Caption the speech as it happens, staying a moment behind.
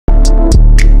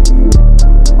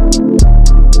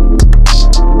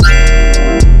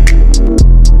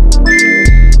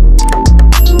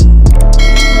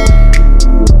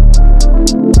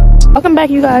back,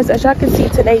 you guys. As y'all can see,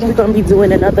 today we're gonna be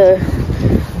doing another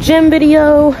gym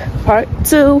video, part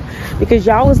 2, because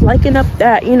y'all was liking up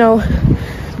that, you know,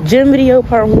 gym video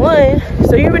part 1,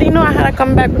 so you already know I had to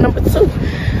come back with number 2.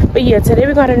 But yeah, today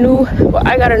we got a new, well,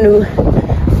 I got a new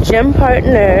gym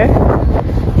partner.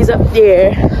 He's up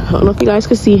there. I don't know if you guys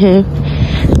can see him.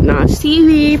 Notch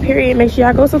TV, period. Make sure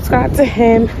y'all go subscribe to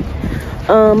him.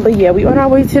 But yeah, we on our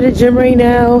way to the gym right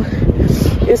now.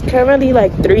 It's currently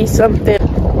like 3 something.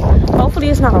 Hopefully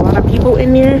it's not a lot of people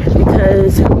in there,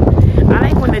 because I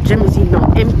like when the gym is, you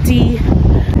know, empty,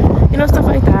 you know, stuff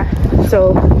like that.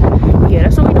 So yeah,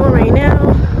 that's what we're doing right now.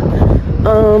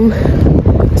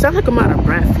 It sounds like I'm out of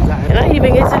breath, you guys, and I didn't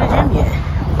even get to the gym yet.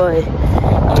 But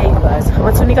yeah, you guys,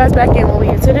 I'll tune you guys back in when we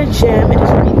get to the gym. It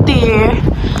is right there.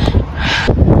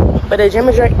 But the gym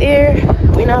is right there.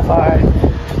 We not far.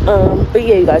 But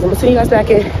yeah, you guys, I'm gonna send you guys back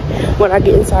in when I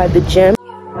get inside the gym.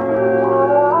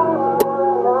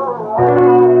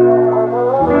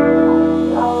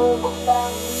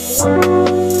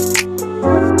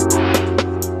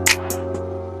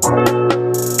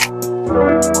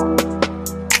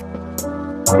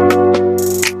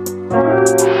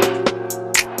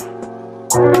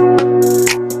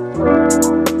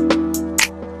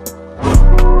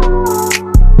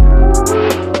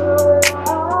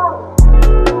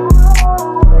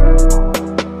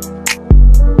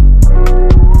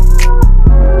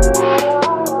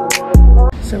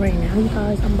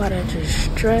 I'm about to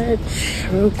just stretch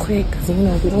real quick, because you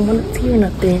know we don't want to tear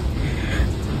nothing.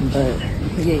 But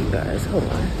yeah, you guys, hold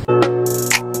on.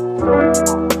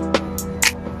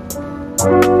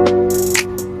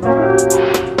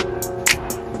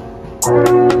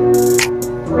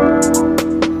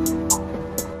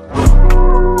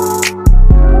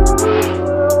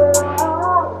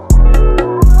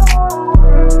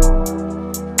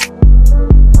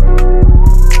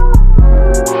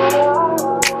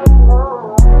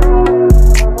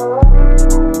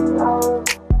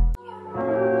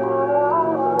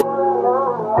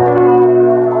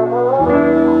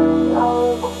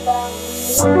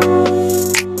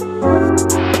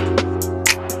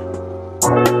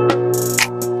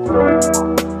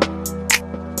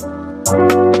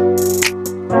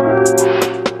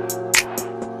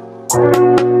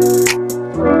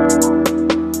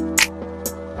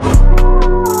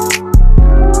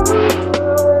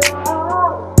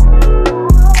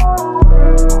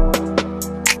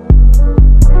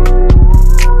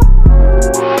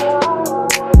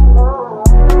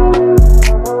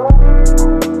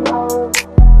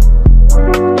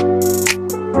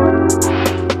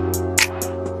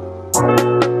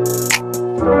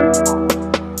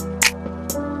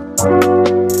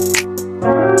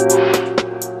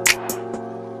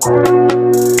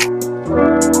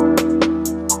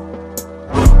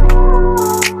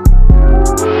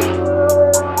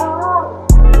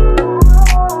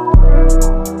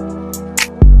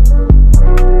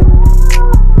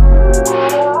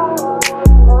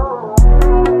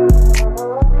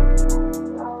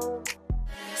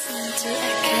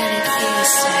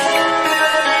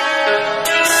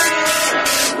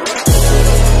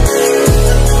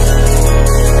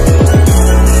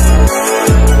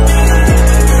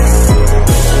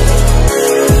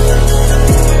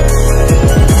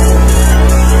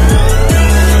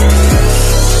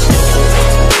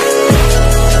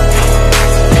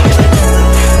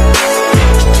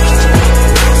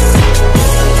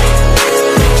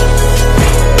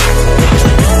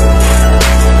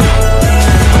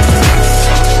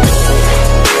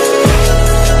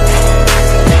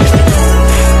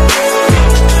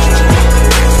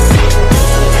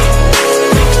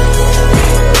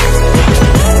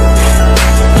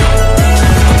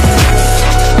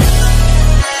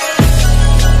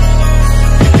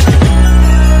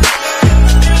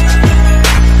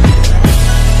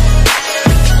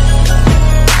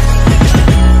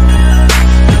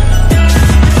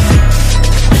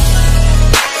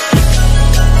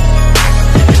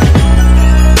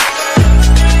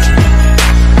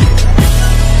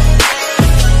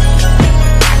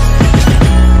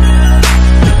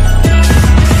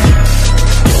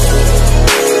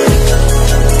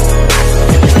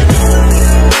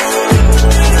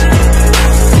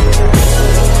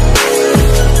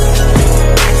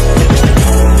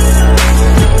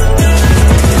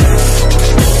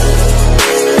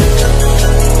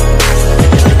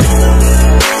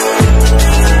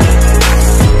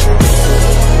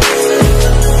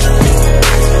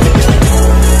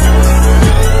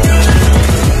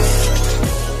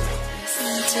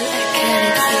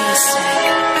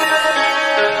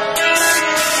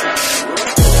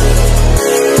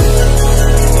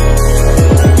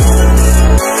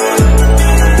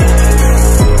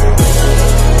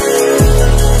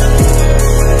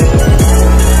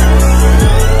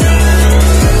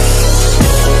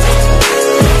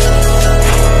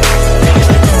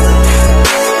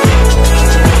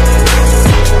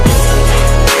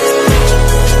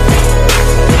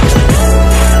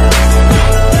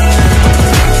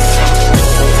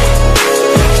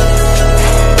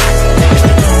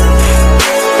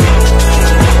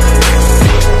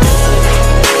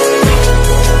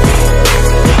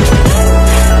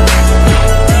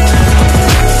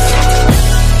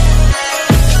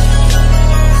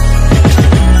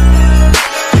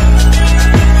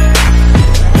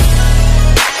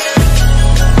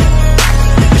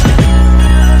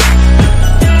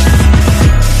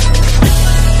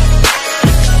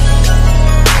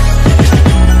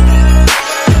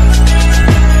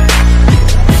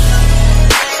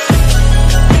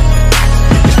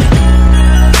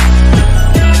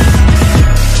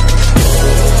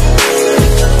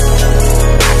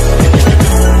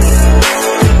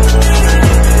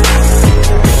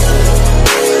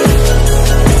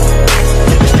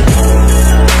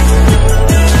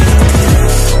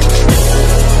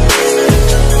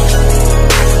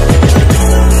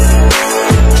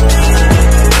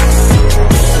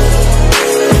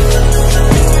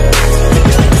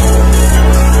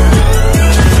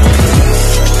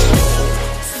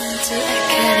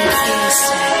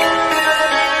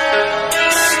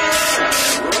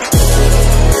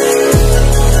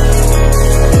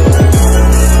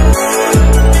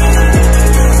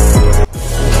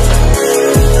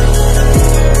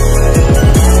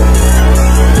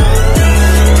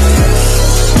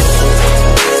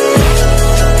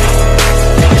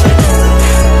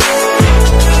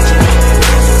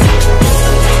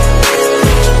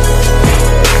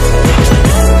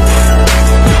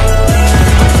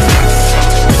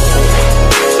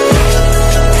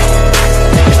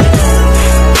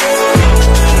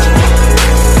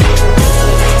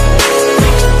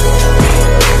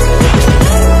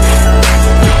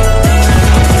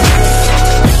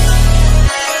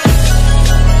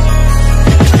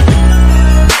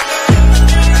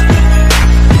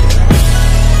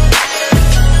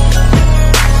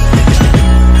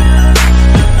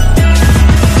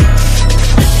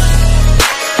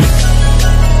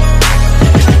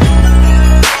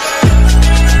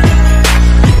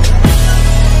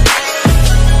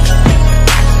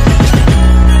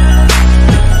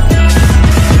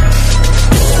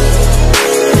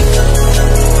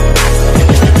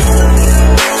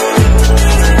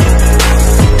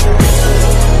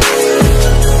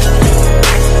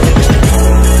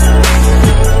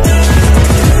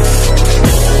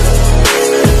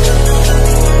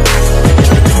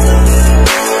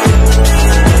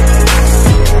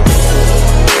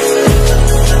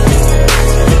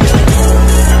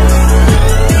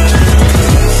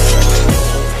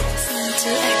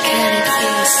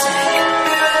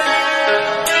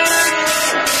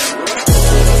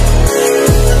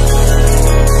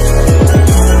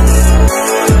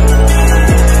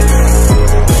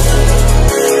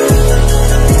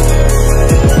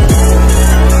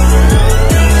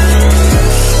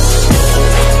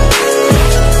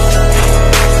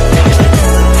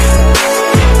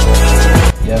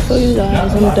 So you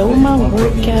guys, I'm done with my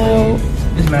workout.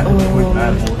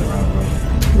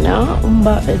 Now I'm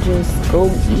about to just go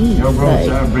eat. Like,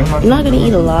 I'm not gonna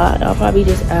eat a lot. I'll probably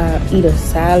just eat a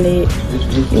salad,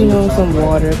 you know, some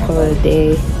water, call it a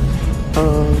day.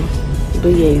 But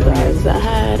yeah, you guys, I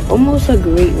had almost a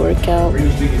great workout.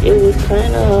 It was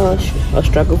kind of a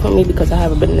struggle for me because I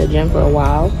haven't been in the gym for a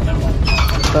while.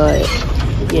 But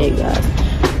yeah, you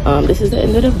guys, this is the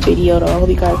end of the video though. I hope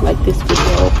you guys like this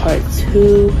video, part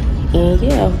 2. And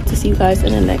yeah, to see you guys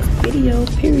in the next video,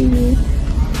 period.